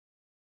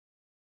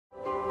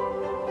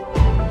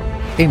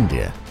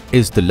India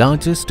is the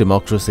largest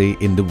democracy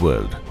in the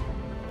world.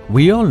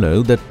 We all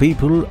know that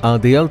people are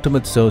the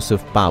ultimate source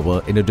of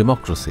power in a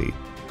democracy,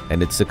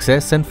 and its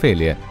success and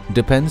failure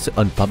depends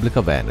on public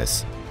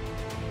awareness.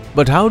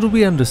 But how do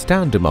we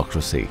understand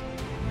democracy?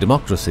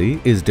 Democracy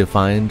is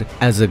defined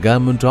as a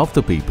government of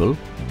the people,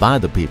 by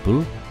the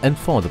people, and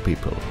for the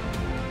people.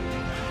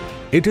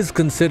 It is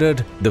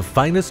considered the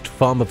finest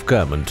form of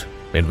government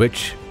in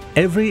which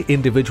every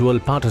individual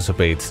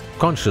participates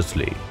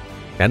consciously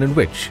and in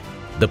which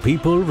the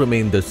people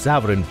remain the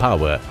sovereign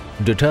power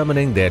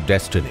determining their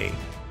destiny.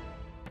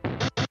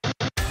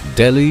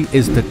 Delhi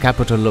is the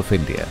capital of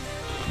India.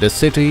 The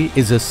city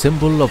is a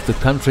symbol of the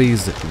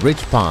country's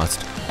rich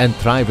past and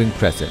thriving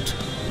present.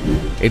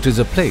 It is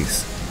a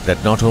place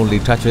that not only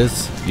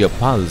touches your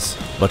pulse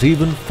but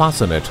even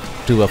fastens it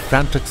to a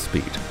frantic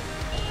speed.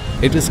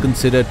 It is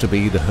considered to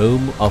be the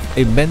home of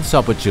immense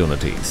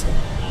opportunities.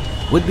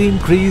 With the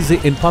increase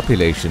in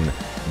population,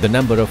 the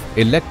number of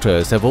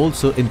electors have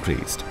also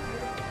increased.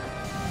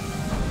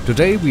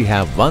 Today we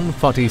have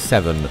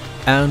 147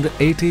 and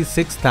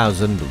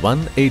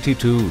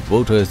 86,182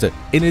 voters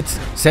in its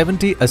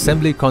 70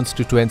 assembly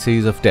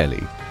constituencies of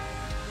Delhi.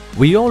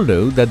 We all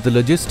know that the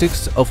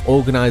logistics of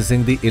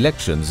organizing the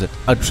elections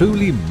are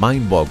truly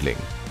mind-boggling.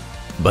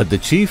 But the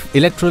Chief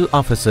Electoral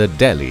Officer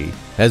Delhi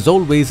has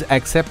always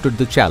accepted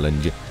the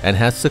challenge and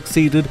has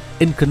succeeded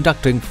in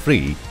conducting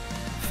free,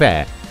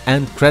 fair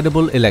and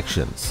credible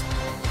elections.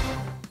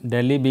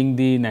 Delhi being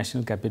the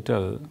national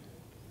capital,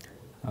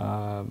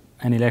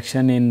 an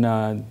election in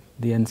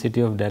the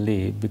NCT of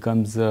Delhi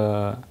becomes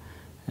a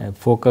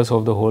focus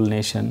of the whole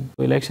nation.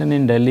 Election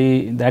in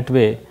Delhi that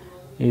way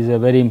is a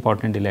very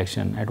important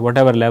election at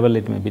whatever level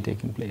it may be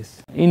taking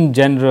place. In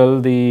general,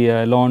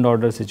 the law and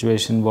order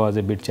situation was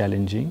a bit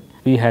challenging.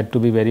 We had to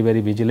be very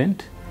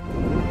vigilant.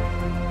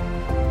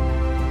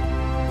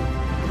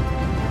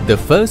 The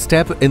first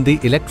step in the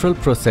electoral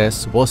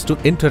process was to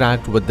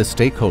interact with the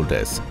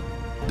stakeholders.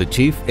 The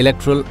Chief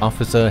Electoral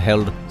Officer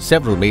held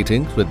several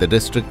meetings with the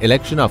district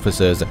election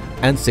officers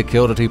and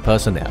security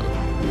personnel.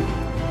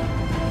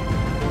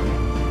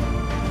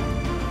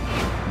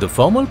 The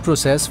formal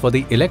process for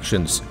the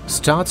elections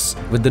starts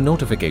with the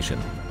notification,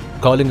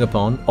 calling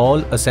upon all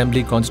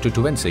assembly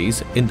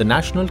constituencies in the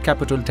National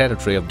Capital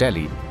Territory of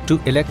Delhi to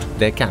elect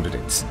their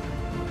candidates.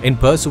 In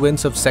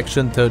pursuance of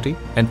Section 30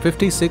 and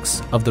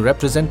 56 of the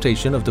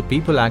Representation of the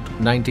People Act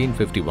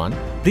 1951,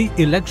 the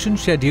election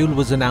schedule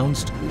was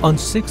announced on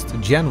 6th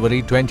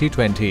January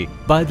 2020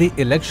 by the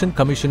Election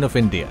Commission of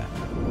India.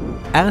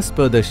 As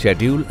per the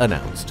schedule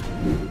announced,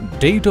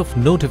 date of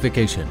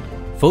notification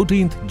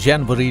 14th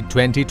January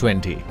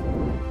 2020.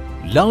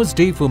 Last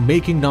day for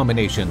making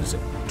nominations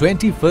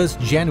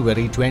 21st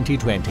January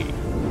 2020.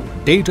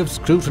 Date of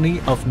scrutiny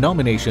of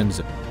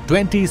nominations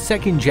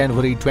 22nd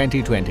January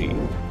 2020.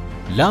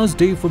 Last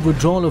day for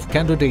withdrawal of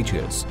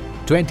candidatures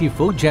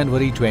 24th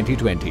January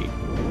 2020.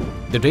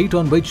 The date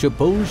on which a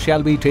poll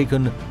shall be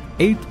taken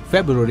 8th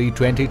February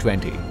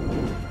 2020.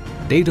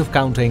 Date of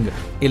counting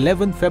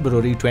 11th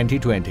February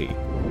 2020.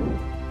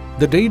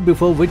 The date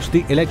before which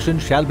the election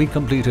shall be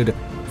completed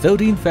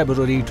 13th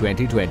February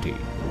 2020.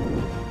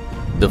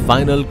 The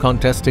final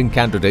contesting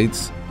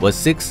candidates were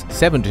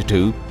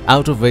 672,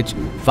 out of which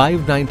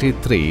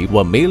 593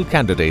 were male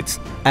candidates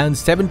and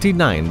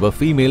 79 were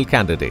female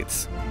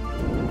candidates.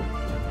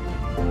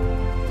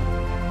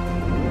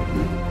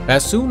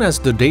 As soon as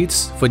the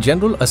dates for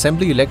General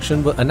Assembly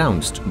election were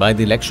announced by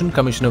the Election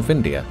Commission of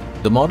India,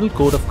 the Model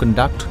Code of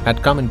Conduct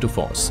had come into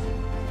force.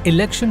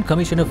 Election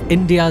Commission of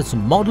India's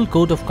Model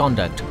Code of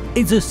Conduct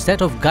is a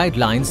set of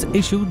guidelines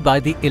issued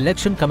by the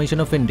Election Commission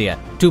of India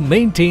to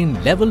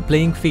maintain level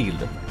playing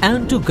field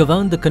and to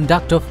govern the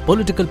conduct of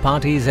political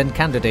parties and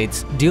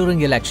candidates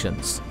during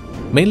elections,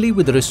 mainly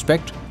with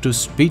respect to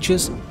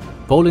speeches,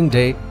 polling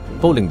day,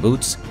 polling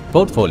booths,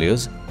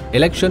 portfolios,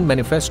 election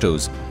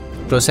manifestos,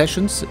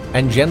 processions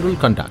and general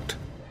conduct.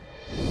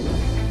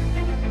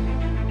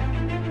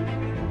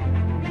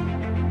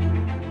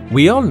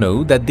 We all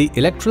know that the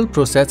electoral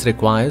process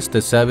requires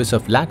the service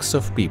of lakhs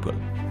of people.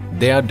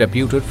 They are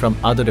deputed from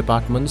other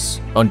departments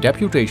on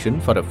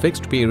deputation for a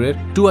fixed period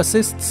to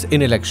assist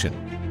in election.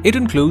 It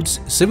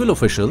includes civil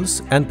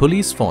officials and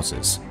police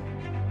forces.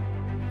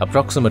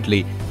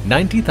 Approximately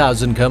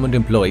 90,000 government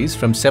employees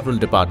from several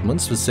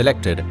departments were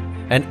selected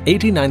and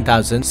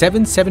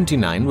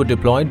 89,779 were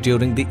deployed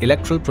during the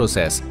electoral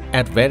process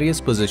at various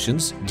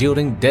positions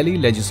during Delhi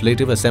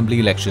Legislative Assembly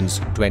elections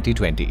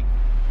 2020.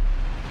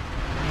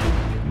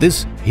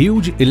 This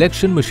huge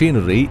election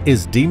machinery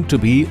is deemed to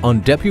be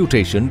on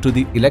deputation to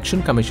the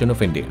Election Commission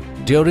of India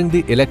during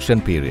the election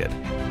period.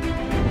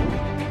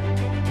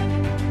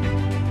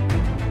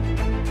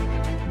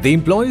 The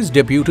employees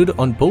deputed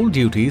on poll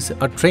duties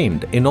are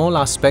trained in all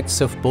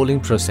aspects of polling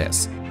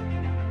process.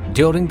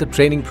 During the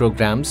training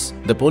programs,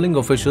 the polling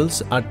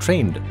officials are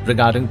trained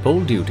regarding poll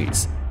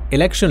duties,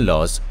 election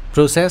laws,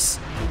 process,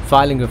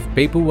 filing of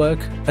paperwork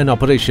and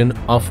operation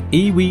of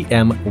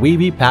EVM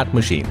VVPAT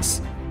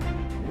machines.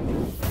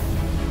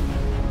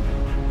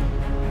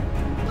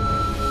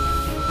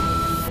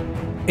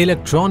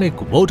 electronic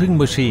voting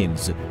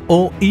machines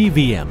or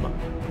EVM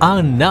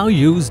are now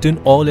used in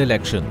all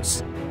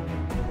elections.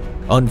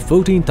 On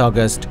 14th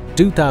August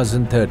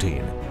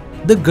 2013,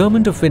 the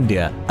Government of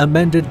India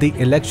amended the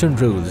election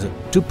rules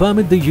to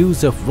permit the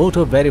use of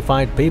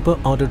voter-verified paper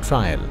order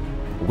trial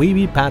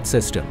 (VVPAT)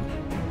 system.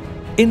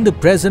 In the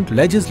present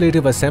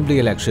Legislative Assembly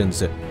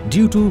elections,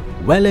 due to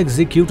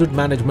well-executed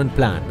management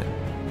plan,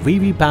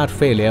 VVPAT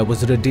failure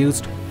was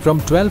reduced from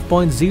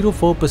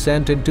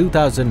 12.04% in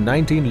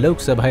 2019 Lok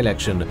Sabha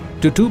election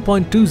to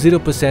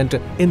 2.20%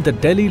 in the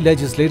Delhi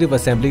Legislative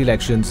Assembly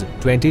elections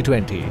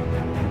 2020.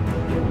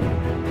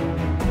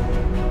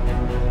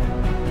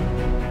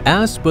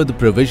 As per the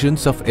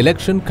provisions of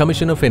Election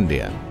Commission of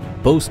India,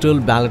 postal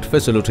ballot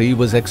facility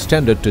was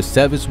extended to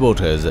service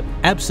voters,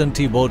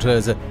 absentee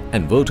voters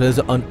and voters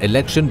on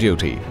election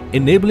duty,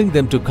 enabling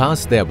them to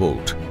cast their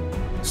vote.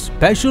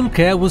 Special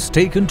care was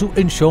taken to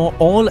ensure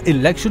all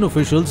election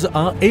officials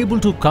are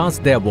able to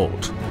cast their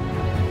vote.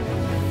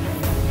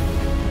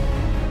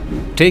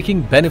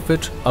 Taking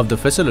benefit of the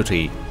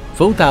facility,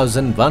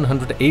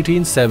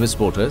 4,118 service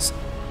voters,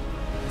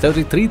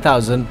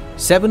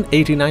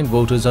 33,789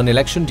 voters on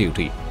election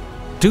duty,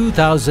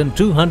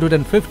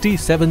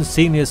 2,257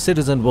 senior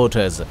citizen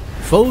voters,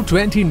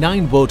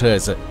 429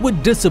 voters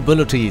with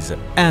disabilities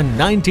and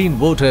 19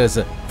 voters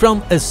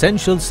from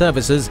essential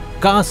services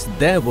cast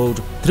their vote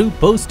through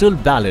postal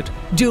ballot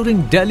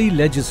during Delhi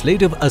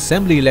Legislative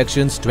Assembly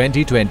elections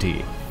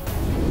 2020.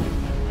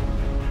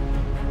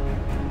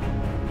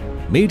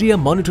 Media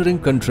Monitoring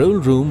Control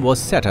Room was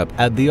set up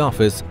at the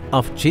office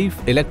of Chief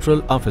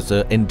Electoral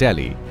Officer in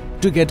Delhi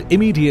to get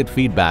immediate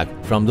feedback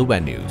from the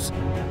venues.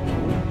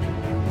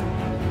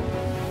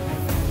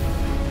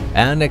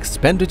 An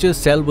expenditure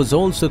cell was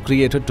also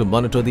created to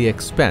monitor the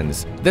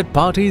expense that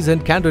parties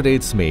and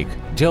candidates make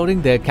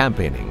during their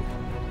campaigning.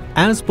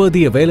 As per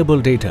the available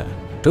data,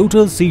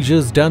 total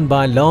seizures done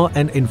by law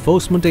and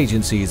enforcement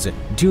agencies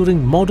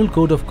during Model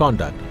Code of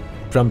Conduct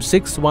from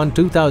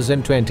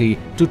 6/1/2020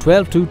 to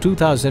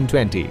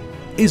 12/2/2020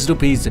 is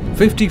Rs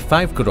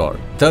 55 crore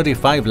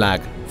 35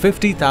 lakh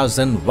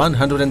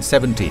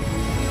 50,170.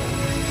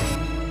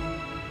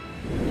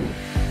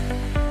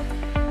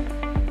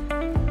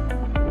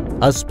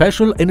 A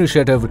special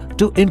initiative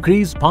to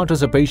increase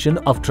participation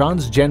of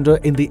transgender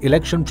in the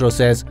election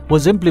process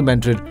was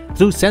implemented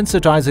through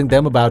sensitizing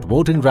them about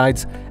voting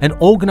rights and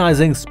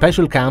organizing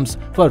special camps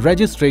for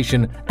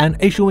registration and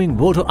issuing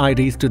voter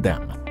IDs to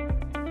them.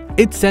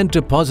 It sent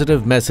a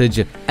positive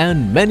message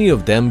and many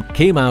of them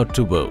came out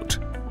to vote.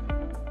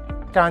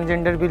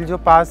 Transgender bill जो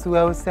पास हुआ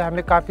है उससे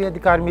हमें काफ़ी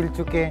अधिकार मिल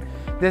चुके हैं,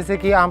 जैसे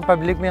कि आम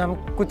पब्लिक में हम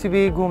कुछ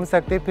भी घूम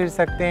सकते फिर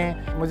सकते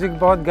हैं। मुझे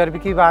बहुत गर्व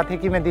की बात है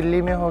कि मैं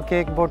दिल्ली में होकर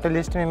एक वोटर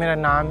लिस्ट में मेरा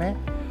नाम है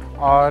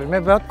और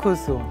मैं बहुत खुश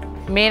हूँ।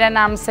 मेरा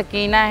नाम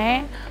सकीना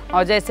है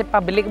और जैसे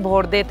पब्लिक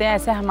वोट देते हैं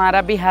ऐसे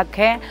हमारा भी हक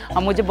है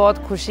और मुझे बहुत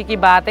खुशी की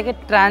बात है कि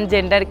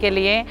ट्रांसजेंडर के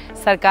लिए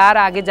सरकार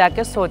आगे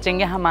जाके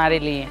सोचेंगे हमारे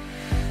लिए।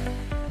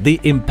 The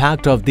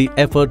impact of the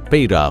effort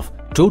paid off.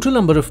 Total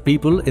number of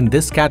people in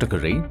this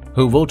category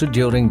who voted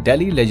during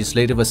Delhi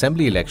Legislative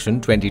Assembly election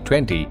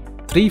 2020,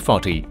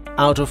 340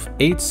 out of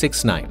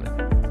 869.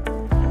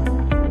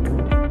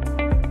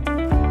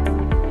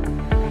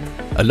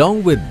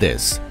 Along with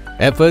this,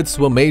 efforts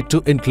were made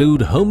to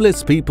include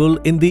homeless people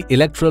in the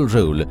electoral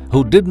roll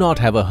who did not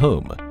have a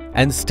home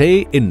and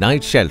stay in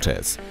night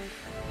shelters.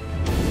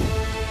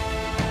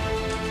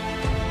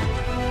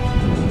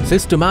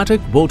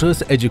 Systematic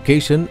voters'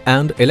 education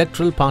and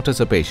electoral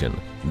participation,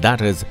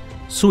 that is,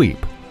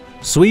 SWEEP.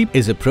 SWEEP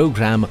is a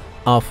program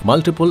of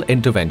multiple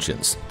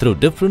interventions through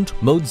different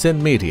modes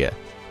and media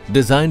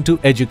designed to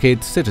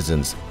educate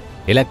citizens,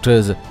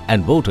 electors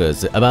and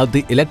voters about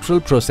the electoral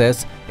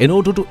process in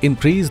order to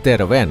increase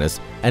their awareness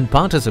and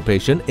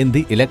participation in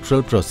the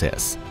electoral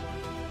process.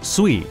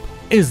 SWEEP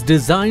is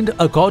designed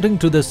according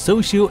to the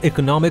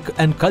socio-economic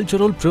and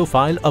cultural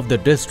profile of the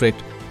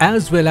district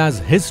as well as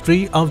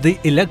history of the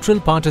electoral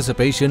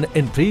participation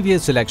in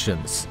previous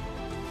elections.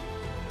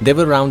 There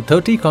were around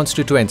 30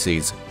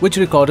 constituencies which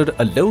recorded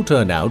a low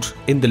turnout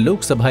in the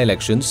Lok Sabha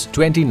elections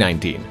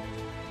 2019.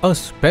 A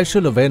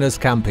special awareness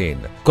campaign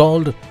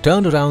called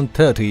Turnaround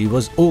 30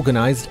 was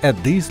organized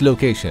at these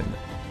locations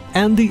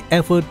and the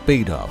effort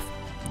paid off.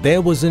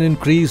 There was an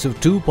increase of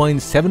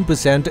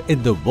 2.7%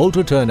 in the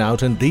voter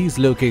turnout in these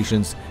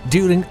locations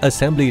during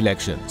assembly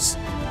elections.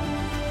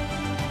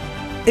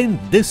 In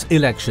this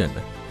election,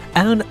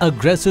 an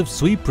aggressive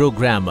sweep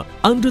program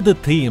under the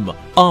theme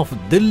of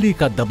Dilli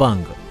Ka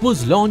Dabang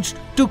was launched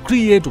to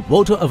create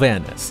voter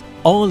awareness.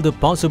 All the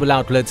possible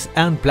outlets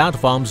and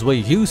platforms were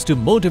used to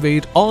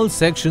motivate all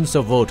sections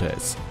of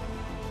voters.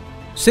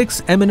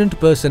 6 eminent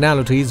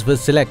personalities were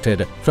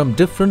selected from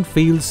different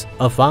fields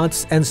of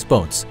arts and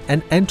sports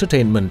and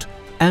entertainment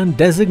and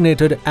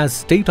designated as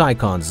state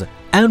icons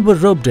and were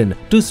roped in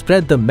to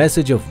spread the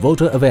message of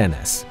voter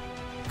awareness.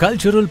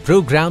 Cultural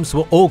programs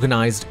were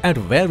organized at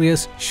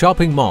various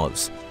shopping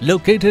malls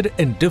located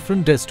in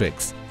different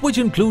districts, which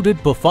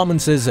included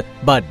performances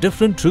by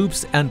different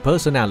troupes and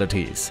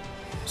personalities.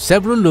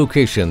 several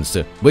locations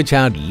which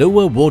had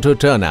lower voter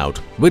turnout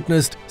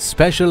witnessed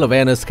special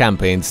awareness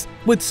campaigns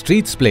with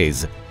street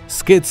plays,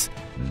 skits,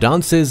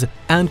 dances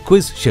and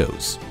quiz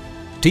shows.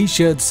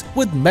 T-shirts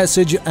with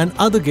message and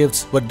other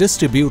gifts were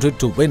distributed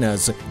to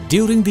winners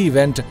during the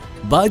event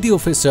by the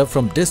officer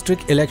from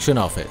District Election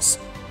Office.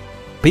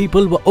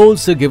 People were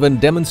also given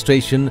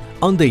demonstration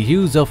on the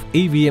use of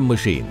EVM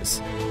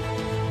machines.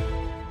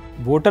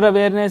 Voter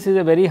awareness is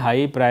a very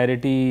high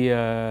priority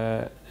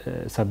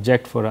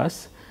subject for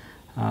us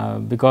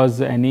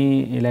because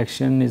any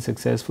election is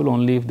successful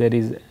only if there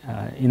is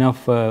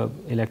enough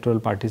electoral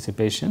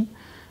participation,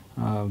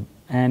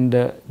 and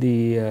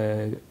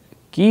the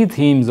key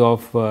themes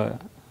of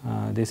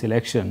this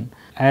election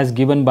as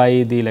given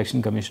by the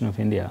Election Commission of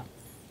India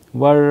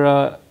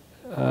were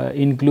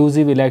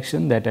inclusive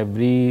election, that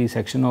every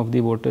section of the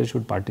voters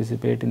should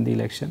participate in the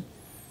election;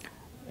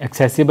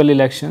 accessible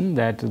election,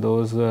 that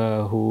those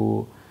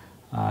who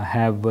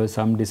have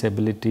some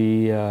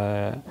disability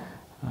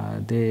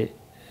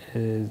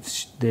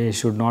they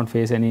should not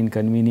face any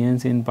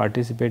inconvenience in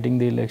participating in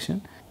the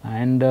election;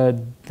 and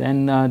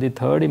then the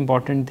third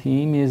important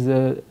theme is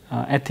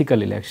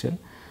ethical election.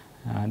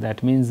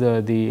 That means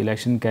the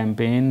election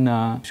campaign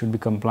should be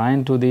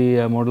compliant to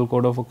the Model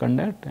Code of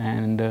Conduct,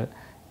 and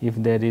if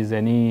there is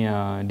any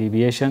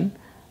deviation,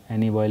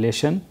 any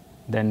violation,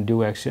 then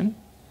due action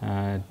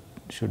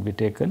should be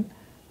taken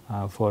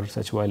for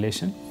such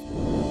violation.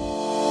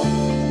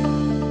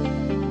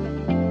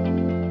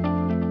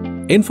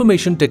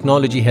 Information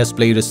technology has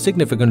played a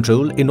significant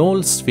role in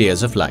all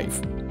spheres of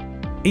life.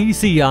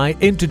 ECI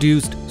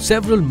introduced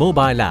several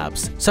mobile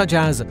apps such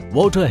as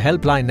Voter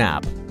Helpline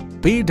app,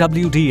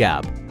 PWD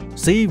app,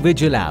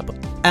 C-Vigil app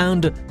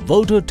and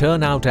Voter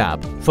Turnout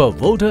app for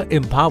voter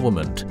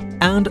empowerment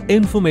and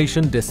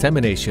information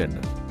dissemination.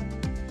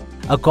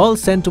 A call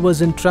center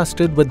was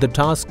entrusted with the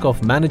task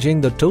of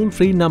managing the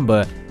toll-free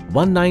number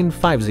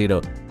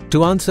 1950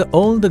 to answer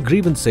all the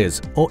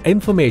grievances or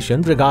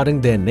information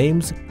regarding their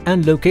names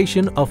and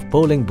location of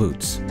polling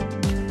booths.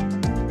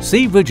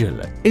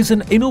 C-Vigil is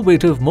an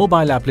innovative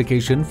mobile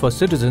application for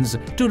citizens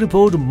to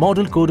report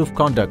Model Code of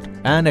Conduct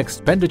and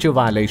expenditure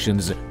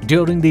violations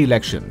during the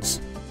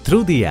elections.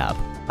 Through the app,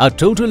 a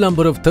total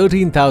number of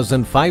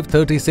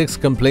 13,536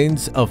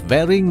 complaints of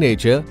varying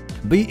nature,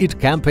 be it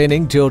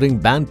campaigning during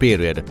ban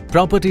period,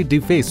 property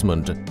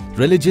defacement,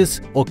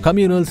 religious or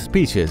communal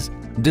speeches,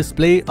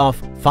 display of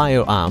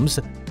firearms,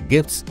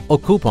 gifts or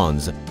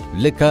coupons,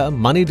 liquor,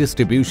 money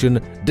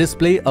distribution,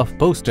 display of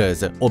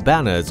posters or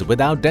banners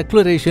without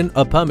declaration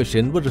or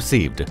permission were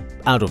received,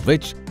 out of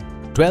which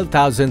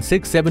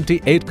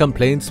 12,678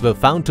 complaints were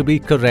found to be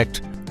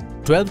correct.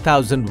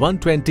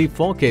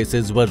 12,124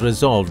 cases were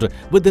resolved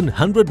within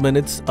 100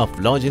 minutes of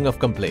lodging of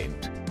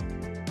complaint.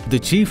 The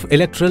Chief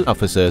Electoral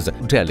Officers,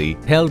 Delhi,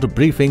 held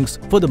briefings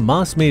for the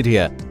mass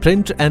media,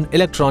 print and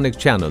electronic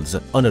channels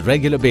on a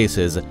regular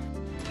basis.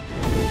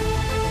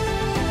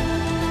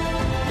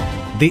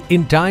 The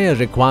entire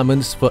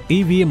requirements for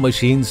EVM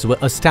machines were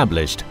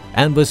established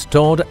and were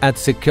stored at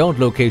secured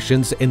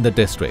locations in the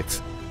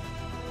districts.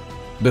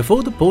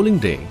 Before the polling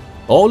day,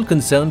 all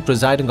concerned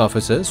presiding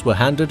officers were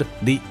handed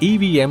the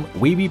EVM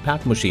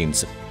VVPAT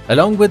machines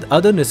along with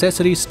other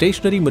necessary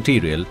stationery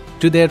material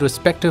to their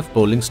respective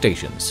polling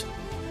stations.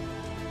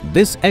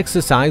 This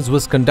exercise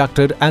was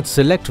conducted at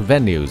select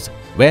venues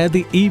where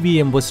the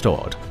EVM was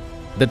stored.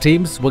 The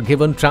teams were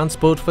given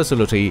transport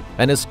facility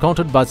and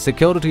escorted by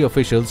security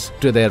officials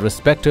to their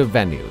respective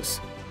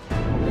venues.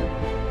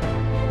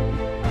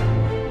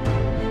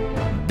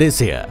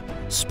 This year,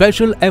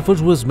 special effort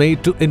was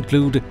made to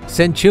include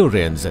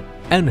centurions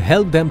and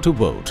help them to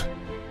vote.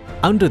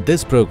 Under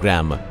this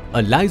program,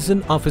 a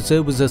liaison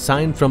officer was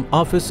assigned from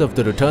Office of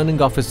the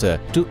Returning Officer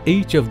to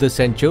each of the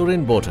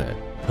centurion voter,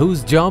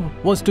 whose job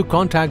was to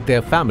contact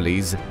their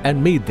families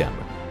and meet them,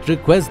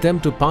 request them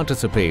to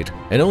participate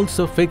and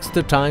also fix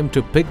the time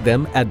to pick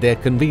them at their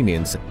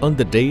convenience on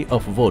the day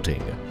of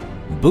voting.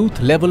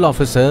 Booth level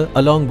officer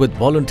along with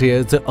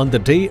volunteers on the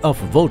day of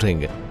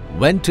voting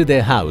went to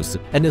their house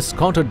and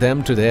escorted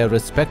them to their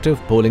respective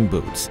polling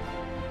booths.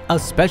 A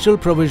special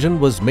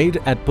provision was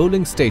made at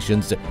polling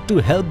stations to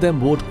help them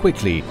vote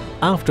quickly,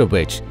 after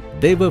which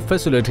they were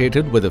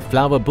facilitated with a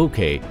flower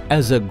bouquet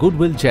as a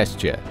goodwill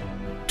gesture.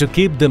 To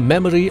keep the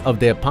memory of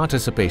their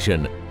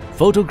participation,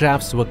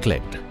 photographs were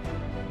clicked.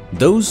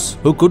 Those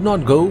who could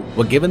not go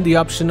were given the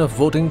option of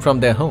voting from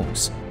their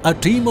homes. A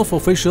team of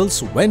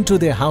officials went to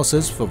their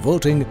houses for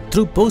voting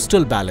through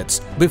postal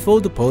ballots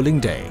before the polling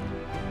day.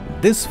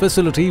 This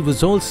facility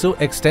was also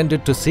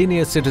extended to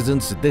senior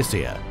citizens this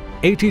year.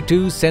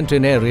 82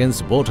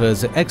 centenarians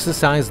voters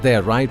exercised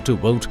their right to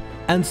vote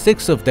and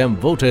 6 of them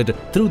voted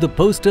through the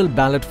postal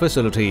ballot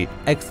facility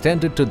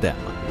extended to them.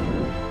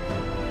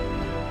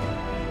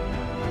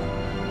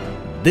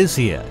 This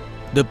year,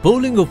 the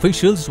polling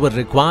officials were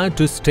required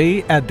to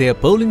stay at their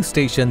polling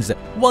stations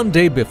one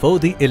day before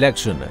the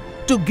election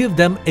to give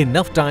them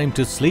enough time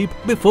to sleep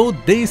before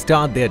they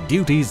start their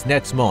duties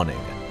next morning.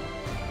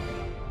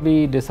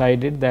 We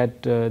decided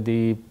that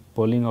the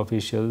polling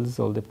officials,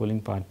 all the polling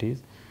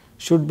parties,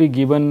 should be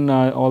given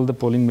all the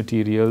polling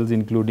materials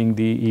including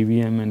the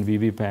EVM and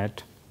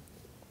VVPAT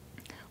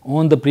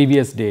on the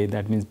previous day,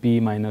 that means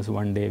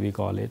P-1 day we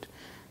call it,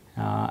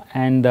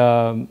 and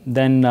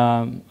then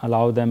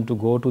allow them to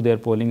go to their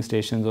polling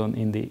stations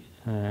in the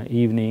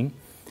evening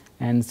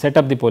and set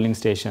up the polling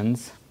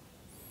stations.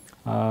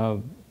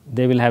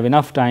 They will have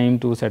enough time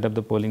to set up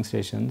the polling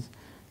stations,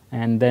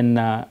 and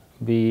then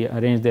we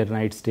arrange their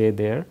night stay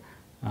there.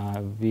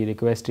 We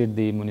requested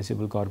the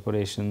municipal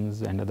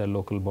corporations and other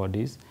local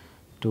bodies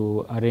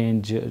to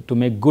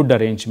make good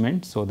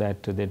arrangements so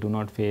that they do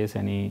not face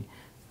any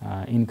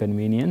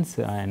inconvenience,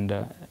 and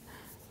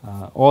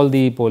all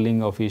the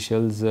polling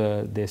officials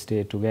they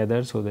stay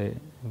together, so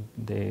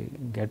they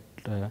get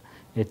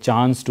a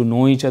chance to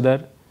know each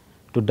other,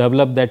 to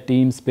develop that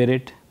team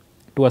spirit,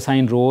 to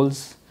assign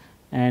roles,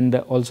 and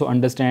also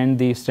understand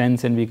the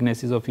strengths and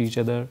weaknesses of each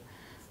other.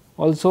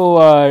 Also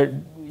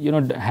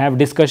have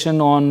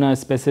discussion on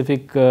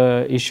specific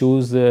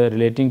issues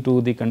relating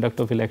to the conduct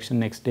of election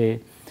next day,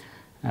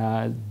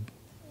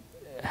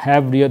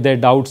 have their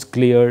doubts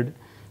cleared.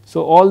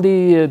 So all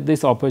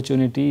this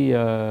opportunity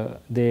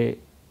they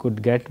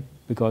could get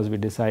because we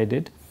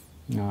decided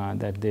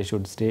that they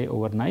should stay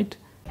overnight.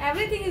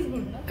 Everything is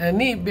good.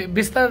 नहीं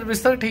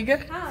बिस्तर ठीक है?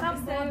 हाँ,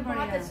 बिस्तर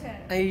बहुत अच्छा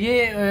है।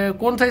 ये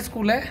कौन सा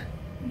स्कूल है?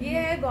 ये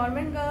है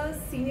government girls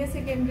senior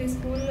secondary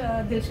school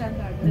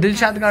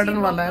Dilshad garden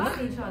वाला है ना?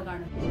 Dilshad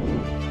garden.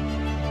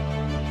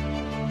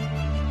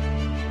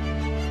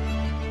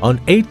 On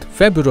 8th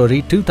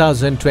February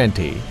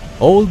 2020,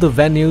 all the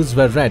venues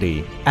were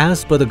ready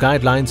as per the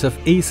guidelines of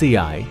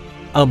ECI.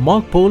 A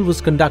mock poll was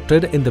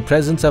conducted in the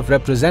presence of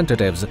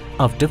representatives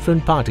of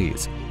different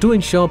parties to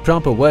ensure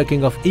proper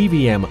working of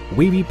EVM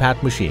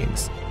VVPAT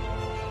machines.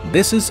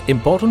 This is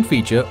important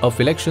feature of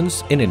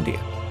elections in India,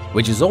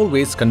 which is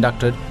always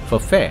conducted for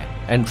fair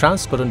and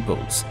transparent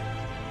polls.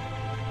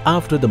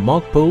 After the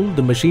mock poll,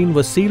 the machine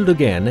was sealed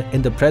again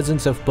in the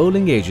presence of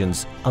polling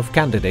agents of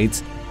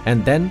candidates,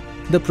 and then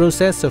the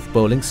process of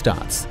polling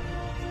starts.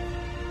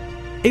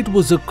 It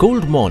was a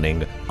cold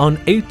morning on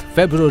 8th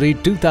February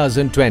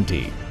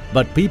 2020,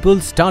 but people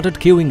started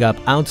queuing up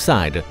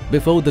outside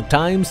before the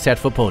time set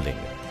for polling.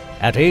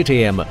 At 8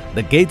 AM,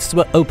 the gates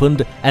were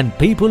opened and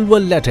people were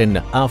let in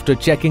after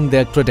checking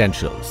their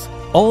credentials.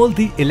 All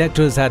the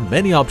electors had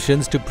many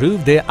options to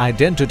prove their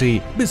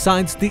identity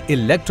besides the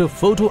Elector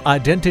Photo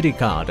Identity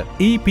Card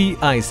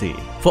 (EPIC)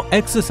 for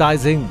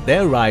exercising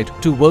their right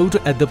to vote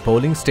at the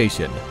polling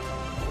station.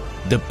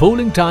 The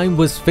polling time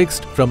was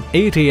fixed from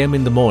 8 AM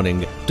in the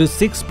morning to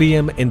 6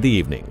 PM in the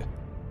evening.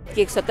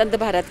 कि एक स्वतंत्र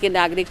भारत के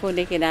नागरिक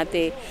होने के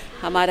नाते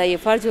हमारा ये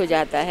फ़र्ज़ हो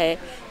जाता है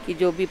कि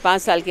जो भी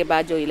 5 साल के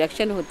बाद जो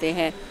इलेक्शन होते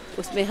हैं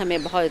उसमें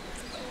हमें बहुत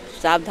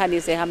सावधानी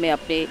से हमें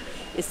अपने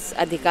इस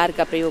अधिकार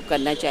का प्रयोग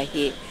करना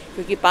चाहिए,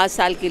 क्योंकि 5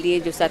 साल के लिए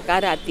जो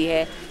सरकार आती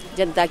है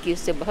जनता की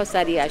उससे बहुत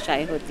सारी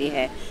आशाएं होती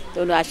हैं,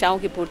 तो उन आशाओं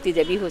की पूर्ति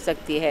जब ही हो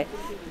सकती है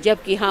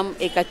जबकि हम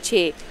एक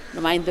अच्छे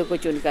नुमाइंदों को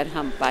चुनकर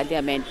हम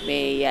पार्लियामेंट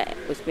में या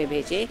उसमें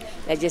भेजें,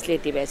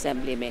 लेजिस्लेटिव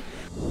असेंबली में।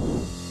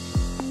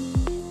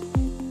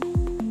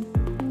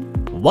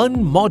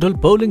 One model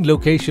polling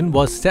location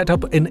was set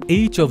up in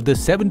each of the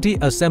 70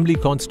 assembly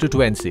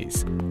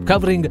constituencies,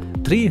 covering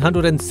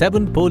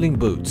 307 polling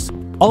booths.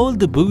 All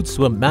the booths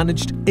were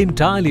managed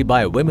entirely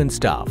by women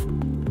staff.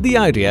 The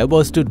idea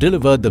was to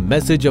deliver the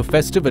message of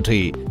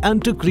festivity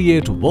and to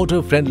create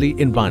voter-friendly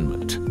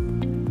environment.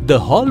 The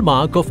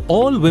hallmark of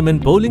all women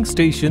polling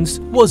stations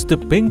was the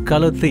pink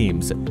color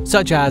themes,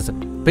 such as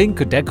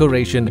pink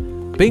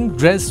decoration, pink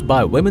dress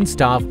by women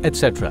staff,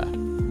 etc.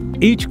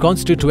 Each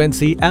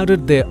constituency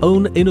added their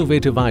own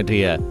innovative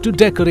idea to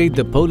decorate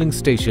the polling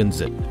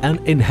stations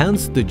and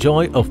enhance the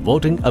joy of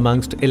voting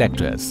amongst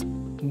electors.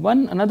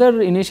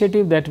 Another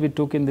initiative that we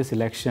took in this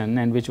election,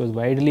 and which was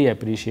widely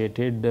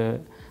appreciated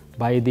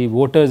by the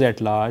voters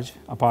at large,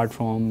 apart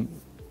from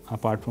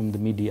the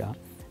media,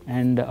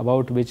 and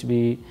about which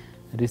we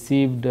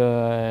received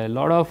a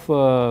lot of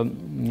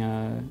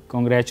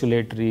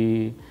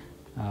congratulatory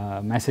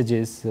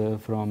messages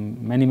from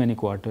many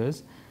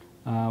quarters,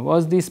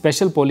 was the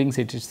special polling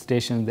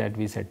stations that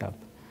we set up.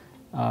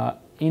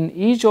 In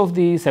each of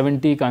the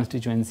 70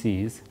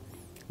 constituencies,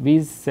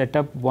 we set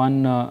up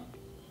one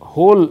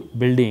whole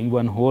building,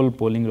 one whole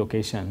polling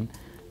location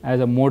as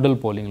a model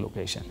polling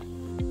location.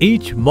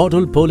 Each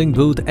model polling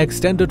booth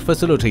extended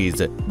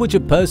facilities which a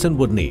person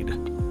would need,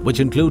 which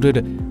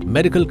included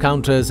medical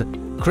counters,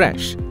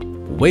 creche,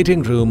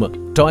 waiting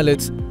room,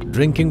 toilets,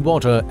 drinking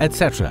water,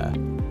 etc.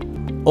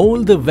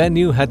 All the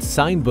venue had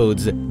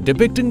signboards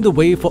depicting the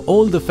way for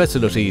all the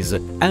facilities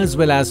as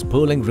well as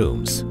polling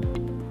rooms.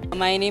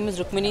 My name is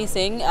Rukmini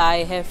Singh.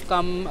 I have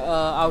come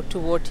out to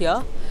vote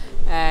here,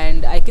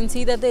 and I can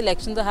see that the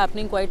elections are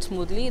happening quite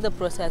smoothly. The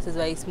process is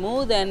very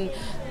smooth, and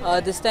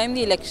this time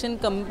the election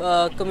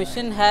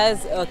commission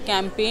has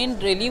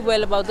campaigned really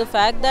well about the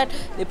fact that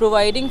they're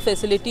providing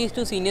facilities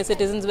to senior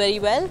citizens very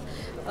well.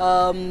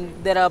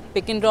 There are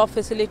pick and drop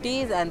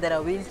facilities and there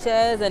are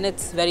wheelchairs, and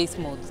it's very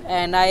smooth,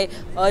 and I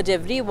urge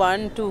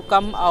everyone to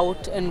come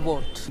out and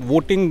vote.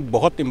 Voting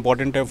बहुत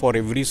important है for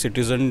every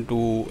citizen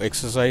to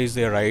exercise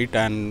their right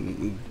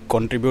and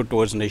contribute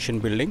towards nation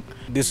building.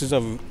 This is a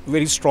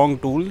very strong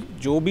tool.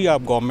 जो भी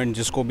आप government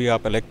जिसको भी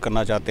आप elect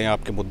करना चाहते हैं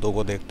आपके मुद्दों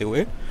को देखते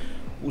हुए,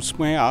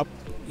 उसमें आप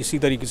इसी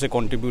तरीके से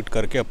contribute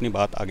करके अपनी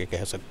बात आगे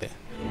कह सकते हैं.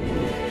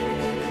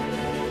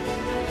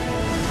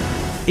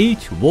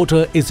 Each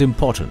voter is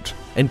important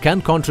and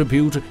can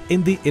contribute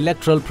in the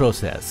electoral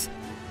process.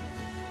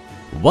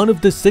 One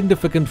of the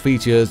significant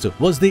features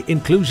was the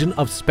inclusion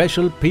of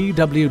special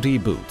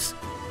PWD booths.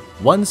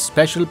 One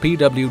special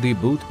PWD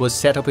booth was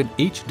set up in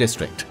each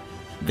district.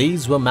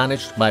 These were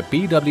managed by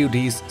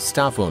PWD's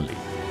staff only.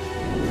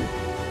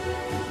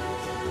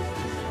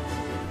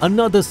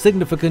 Another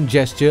significant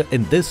gesture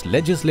in this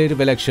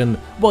legislative election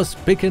was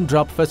pick and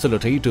drop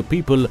facility to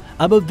people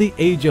above the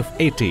age of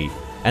 80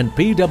 and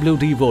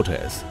PWD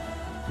voters.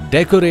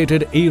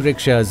 Decorated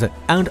e-rickshaws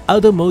and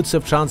other modes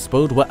of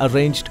transport were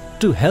arranged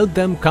to help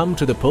them come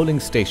to the polling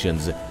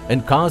stations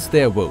and cast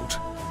their vote.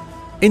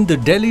 In the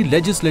Delhi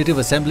Legislative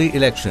Assembly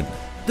election,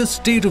 the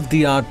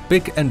state-of-the-art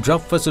pick and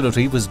drop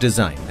facility was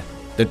designed.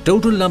 The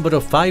total number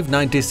of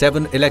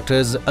 597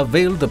 electors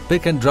availed the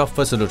pick and drop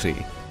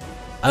facility.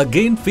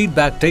 Again,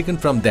 feedback taken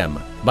from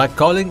them by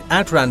calling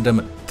at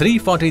random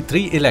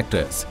 343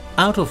 electors,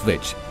 out of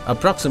which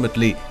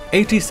approximately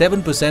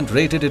 87%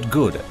 rated it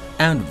good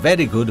and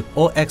very good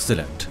or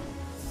excellent.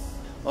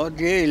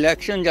 और ये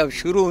election जब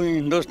शुरू हुई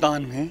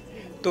हिंदुस्तान में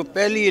तो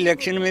पहली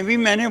election में भी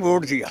मैंने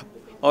वोट दिया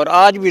और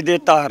आज भी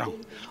देता आ रहा हूँ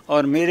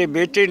और मेरे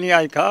बेटे ने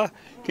आज कहा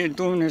कि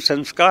तुमने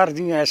संस्कार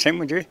दिए ऐसे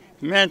मुझे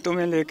मैं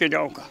तुम्हें लेके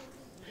जाऊँगा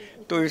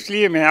तो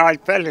इसलिए मैं आज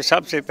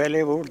सबसे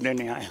पहले वोट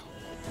देने आया हूँ.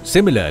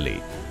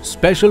 Similarly,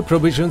 special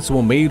provisions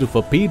were made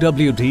for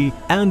PWD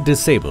and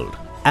disabled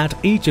at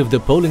each of the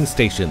polling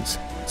stations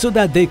so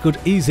that they could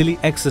easily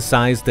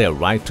exercise their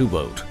right to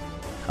vote.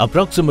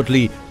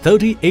 Approximately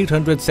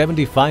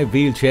 3,875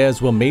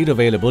 wheelchairs were made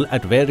available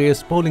at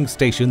various polling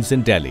stations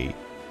in Delhi.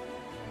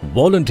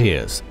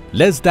 Volunteers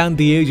less than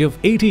the age of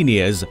 18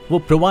 years were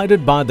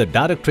provided by the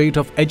Directorate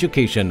of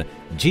Education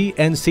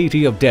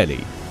 (GNCT) of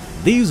Delhi.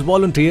 These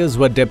volunteers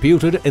were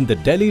deputed in the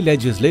Delhi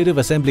Legislative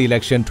Assembly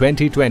election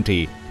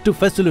 2020 to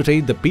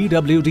facilitate the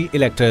PWD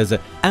electors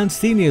and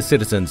senior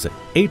citizens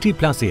 80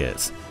 plus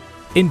years.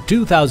 In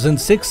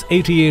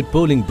 2,688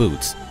 polling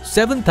booths,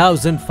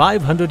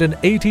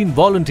 7,518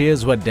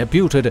 volunteers were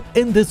deputed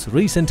in this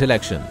recent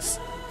elections.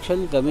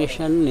 Election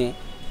commission ने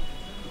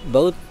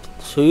बहुत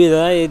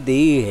सुविधाएं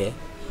दी है,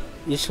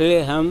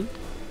 इसलिए हम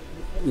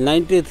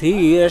 93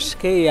 years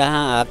के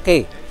यहाँ आके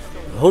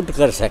vote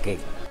कर सके.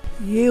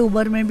 ये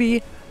उम्र में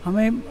भी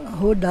हमें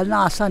वोट डालना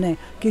आसान है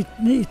कि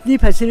इतनी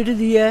फैसिलिटी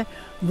दी है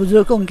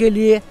बुजुर्गों के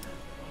लिए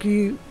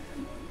कि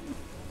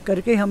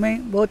करके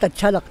हमें बहुत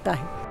अच्छा लगता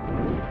है.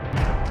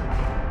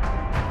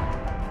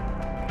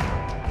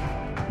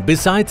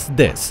 Besides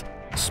this,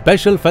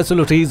 special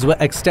facilities were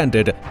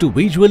extended to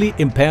visually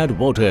impaired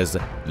voters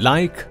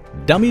like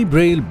dummy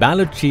braille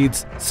ballot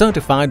sheets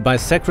certified by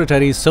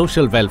Secretary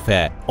Social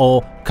Welfare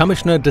or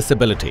Commissioner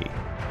Disability.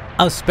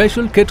 A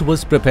special kit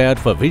was prepared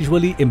for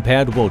visually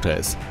impaired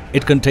voters.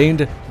 It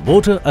contained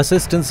voter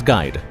assistance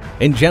guide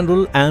in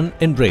general and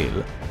in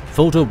braille,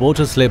 photo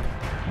voter slip,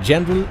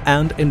 general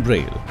and in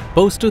braille,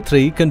 poster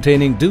 3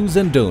 containing do's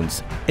and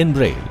don'ts in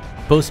braille,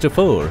 poster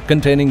 4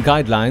 containing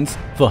guidelines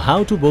for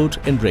how to vote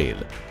in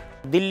braille.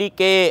 Delhi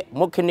के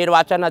मुख्य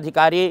निर्वाचन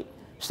अधिकारी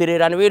श्री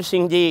रणवीर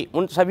सिंह जी,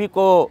 उन सभी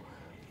को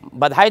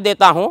बधाई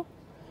देता हूं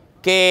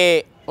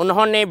कि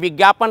उन्होंने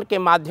विज्ञापन के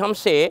माध्यम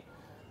से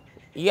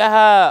यह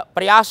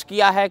प्रयास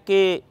किया है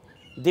कि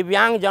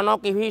दिव्यांगजनों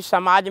की भी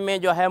समाज में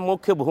जो है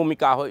मुख्य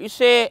भूमिका हो.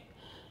 इससे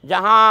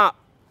जहां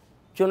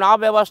चुनाव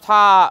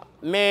व्यवस्था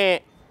में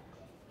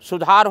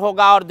सुधार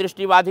होगा और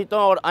दृष्टिबाधितों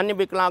और अन्य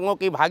विकलांगों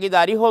की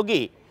भागीदारी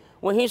होगी,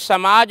 वहीं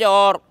समाज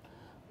और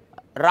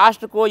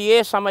राष्ट्र को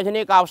ये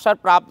समझने का अवसर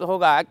प्राप्त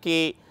होगा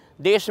कि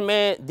देश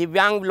में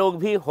दिव्यांग लोग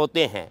भी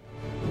होते हैं.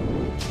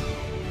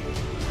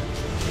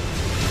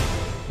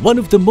 One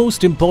of the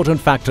most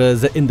important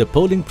factors in the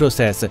polling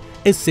process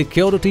is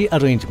security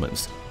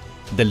arrangements.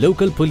 The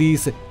local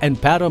police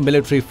and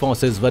paramilitary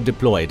forces were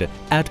deployed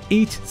at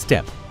each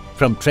step,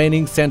 from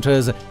training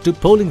centers to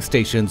polling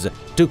stations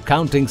to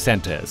counting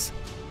centers.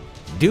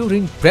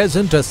 During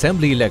present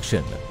assembly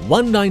election,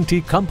 190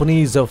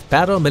 companies of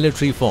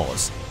paramilitary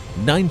force,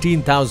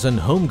 19,000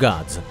 home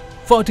guards,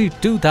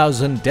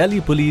 42,000 Delhi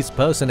police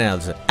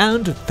personnel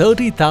and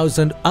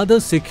 30,000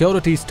 other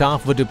security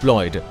staff were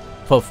deployed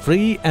for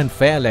free and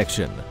fair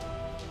election.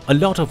 A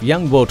lot of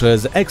young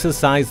voters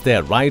exercised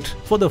their right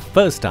for the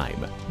first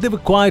time. They were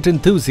quite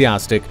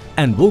enthusiastic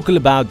and vocal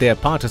about their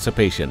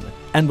participation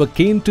and were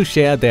keen to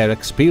share their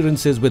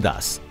experiences with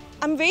us.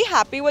 I'm very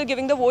happy while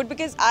giving the vote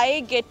because I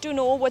get to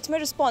know what's my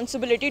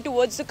responsibility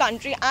towards the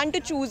country and to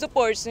choose a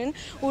person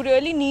who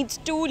really needs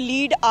to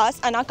lead us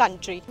and our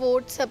country.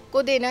 Vote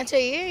सबको देना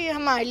चाहिए, ये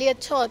हमारे लिए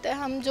अच्छा होता है,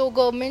 हम जो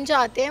गवर्नमेंट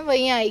चाहते हैं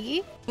वही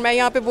आएगी। मैं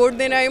यहाँ पे वोट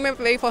देने आई हूँ, मैं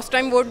वेरी फर्स्ट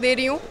टाइम वोट दे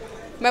रही हूँ,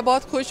 मैं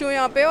बहुत खुश हूँ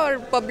यहाँ पे और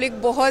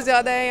पब्लिक बहुत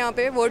ज़्यादा है यहाँ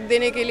पे वोट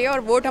देने के लिए और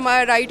वोट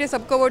हमारा राइट है,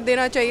 सबको वोट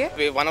देना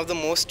चाहिए। One of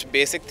the most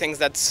basic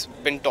things that's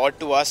been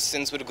taught to us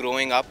since we're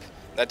growing up,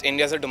 that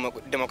India is a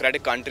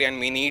democratic country and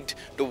we need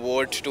to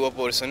vote to a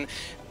person.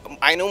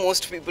 I know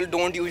most people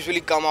don't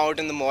usually come out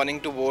in the morning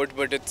to vote,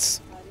 but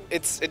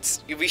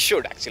we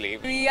should actually.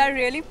 We are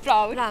really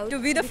proud to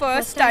be the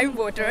first time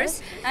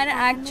voters, and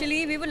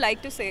actually we would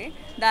like to say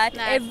that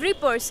every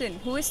person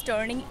who is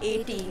turning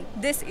 18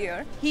 this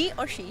year, he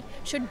or she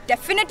should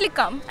definitely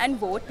come and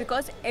vote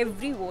because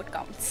every vote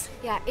counts.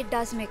 Yeah, it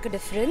does make a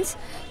difference.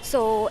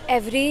 So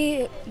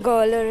every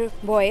girl or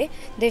boy,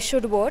 they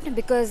should vote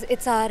because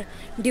it's our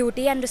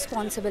duty and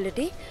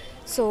responsibility.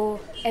 So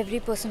every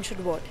person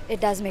should vote.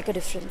 It does make a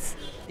difference.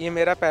 ये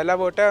मेरा पहला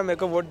vote है और मेरे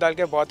को vote डाल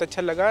के बहुत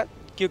अच्छा लगा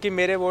क्योंकि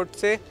मेरे वोट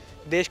से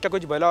देश का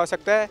कुछ भला हो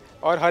सकता है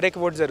और हर एक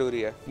वोट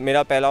ज़रूरी है।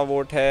 मेरा पहला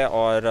वोट है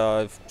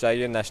और चाहे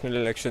ये नेशनल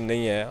इलेक्शन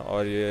नहीं है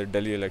और ये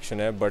दिल्ली इलेक्शन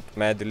है, बट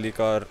मैं दिल्ली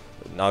का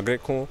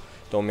नागरिक हूँ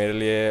तो मेरे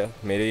लिए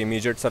मेरे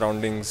इमीडिएट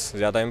सराउंडिंग्स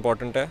ज़्यादा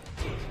इम्पोर्टेंट है।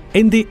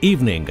 In the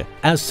evening,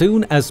 as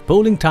soon as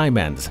polling time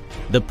ends,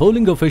 the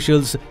polling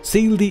officials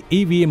seal the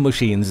EVM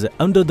machines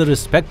under the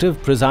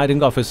respective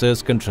presiding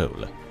officer's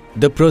control.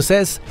 The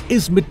process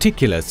is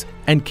meticulous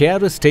and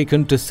care is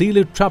taken to seal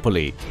it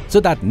properly so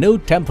that no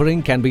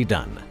tampering can be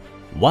done.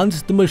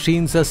 Once the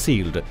machines are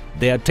sealed,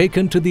 they are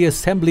taken to the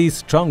assembly's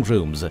strong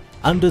rooms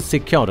under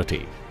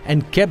security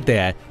and kept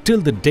there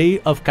till the day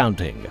of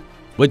counting,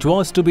 which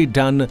was to be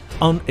done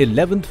on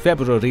 11th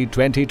February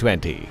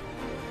 2020.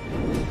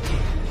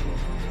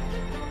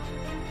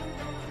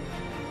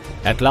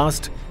 At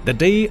last, the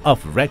day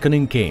of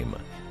reckoning came.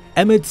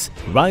 Amidst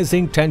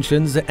rising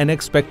tensions and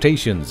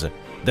expectations,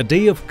 the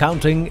day of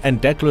counting and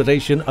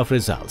declaration of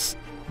results.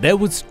 There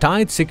was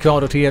tight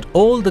security at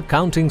all the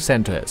counting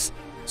centers.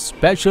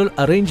 Special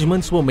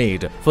arrangements were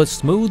made for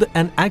smooth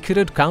and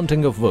accurate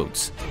counting of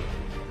votes.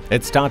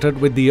 It started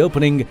with the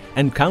opening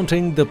and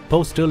counting the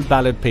postal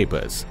ballot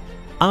papers.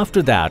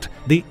 After that,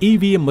 the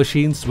EVM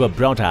machines were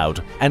brought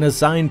out and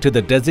assigned to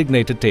the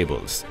designated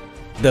tables.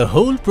 The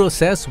whole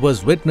process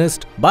was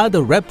witnessed by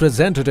the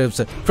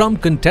representatives from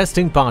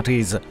contesting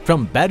parties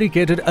from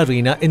barricaded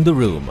arena in the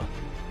room.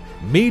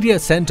 Media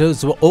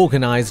centers were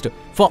organized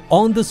for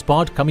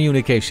on-the-spot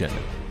communication.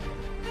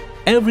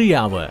 Every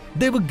hour,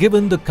 they were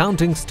given the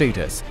counting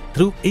status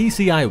through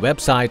ECI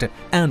website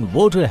and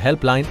voter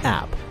helpline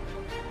app.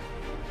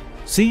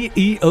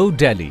 CEO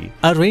Delhi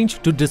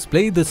arranged to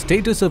display the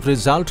status of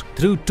result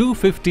through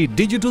 250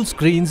 digital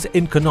screens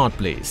in Connaught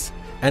Place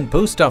and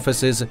post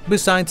offices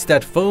besides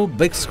that 4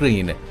 big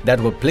screen that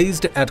were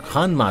placed at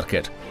Khan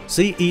Market,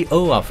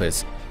 CEO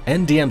office,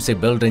 NDMC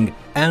building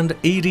and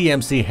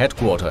EDMC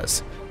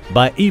headquarters.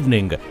 By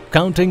evening,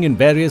 counting in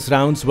various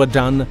rounds were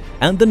done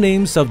and the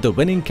names of the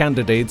winning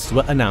candidates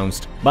were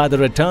announced by the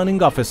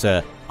returning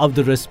officer of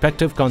the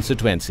respective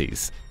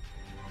constituencies.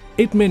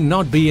 It may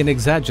not be an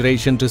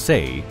exaggeration to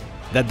say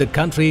that the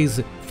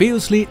country's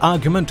fiercely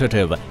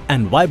argumentative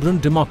and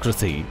vibrant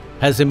democracy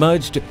has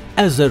emerged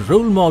as a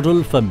role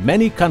model for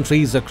many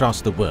countries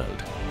across the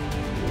world.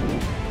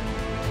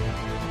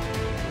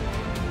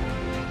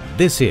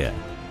 This year,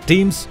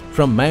 teams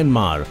from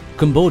Myanmar,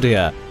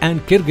 Cambodia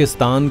and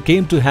Kyrgyzstan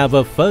came to have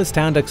a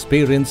first-hand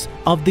experience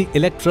of the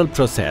electoral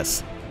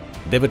process.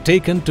 They were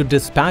taken to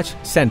dispatch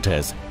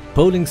centers,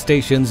 polling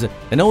stations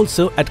and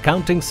also at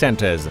counting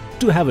centers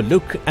to have a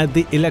look at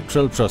the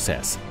electoral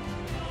process.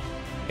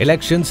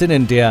 Elections in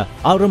India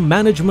are a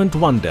management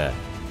wonder,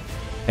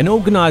 and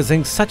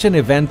organizing such an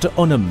event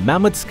on a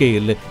mammoth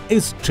scale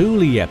is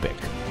truly epic.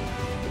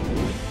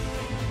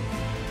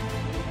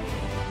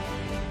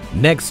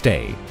 Next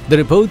day, the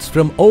reports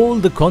from all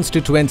the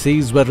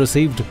constituencies were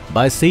received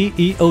by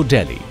CEO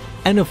Delhi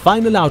and a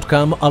final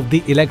outcome of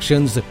the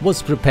elections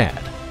was prepared.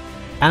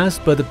 As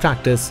per the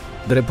practice,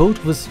 the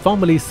report was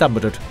formally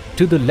submitted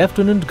to the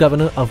Lieutenant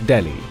Governor of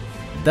Delhi.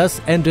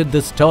 Thus ended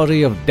the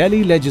story of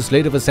Delhi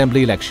Legislative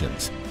Assembly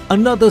elections.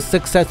 Another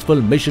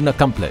successful mission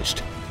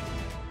accomplished.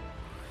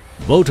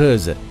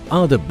 Voters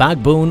are the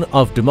backbone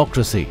of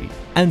democracy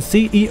and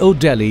CEO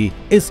Delhi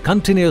is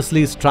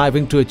continuously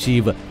striving to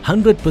achieve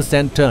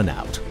 100%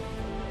 turnout.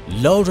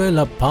 Laurel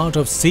are part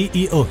of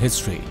CEO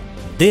history.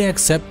 They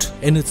accept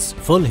in its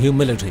full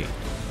humility.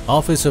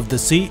 Office of the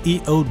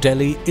CEO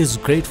Delhi is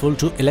grateful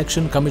to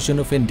Election Commission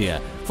of India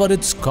for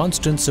its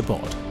constant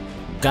support,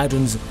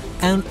 guidance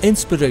and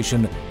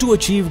inspiration to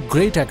achieve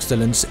great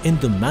excellence in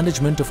the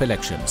management of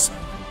elections.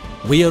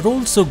 We are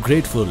also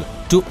grateful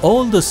to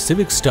all the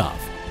civic staff,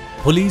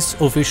 police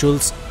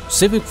officials,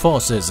 civic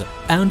forces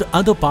and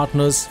other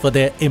partners for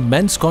their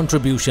immense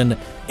contribution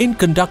in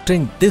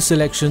conducting this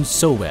election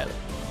so well.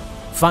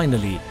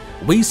 Finally,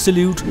 we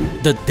salute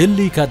the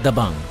Dilli Ka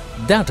Dabang,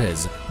 that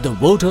is, the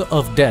voter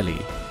of Delhi,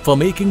 for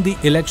making the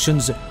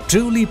elections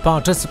truly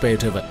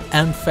participative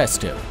and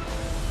festive.